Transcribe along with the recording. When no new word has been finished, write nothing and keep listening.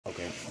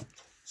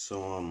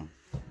So,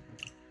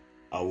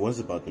 I was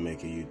about to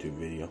make a YouTube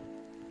video.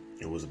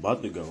 It was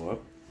about to go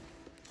up,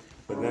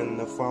 but then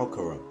the file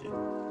corrupted.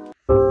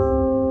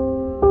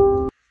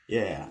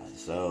 Yeah,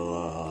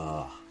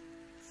 so,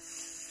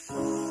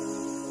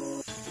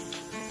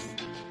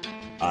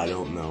 I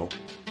don't know.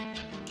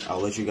 I'll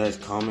let you guys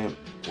comment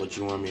what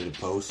you want me to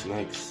post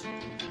next.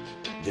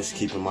 Just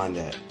keep in mind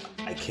that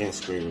I can't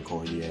screen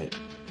record yet.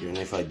 Even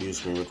if I do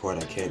screen record,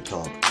 I can't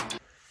talk.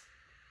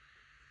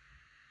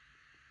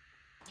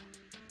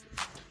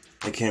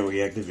 I can't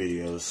react to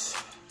videos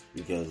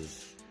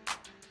because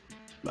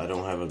I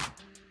don't have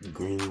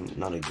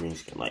not a green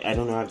screen. Like, I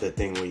don't have that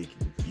thing where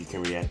you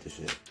can react to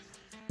shit.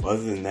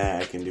 Other than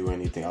that, I can do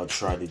anything. I'll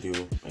try to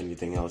do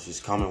anything else.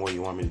 Just comment what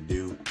you want me to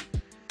do.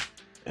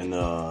 And,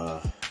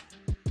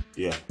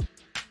 yeah.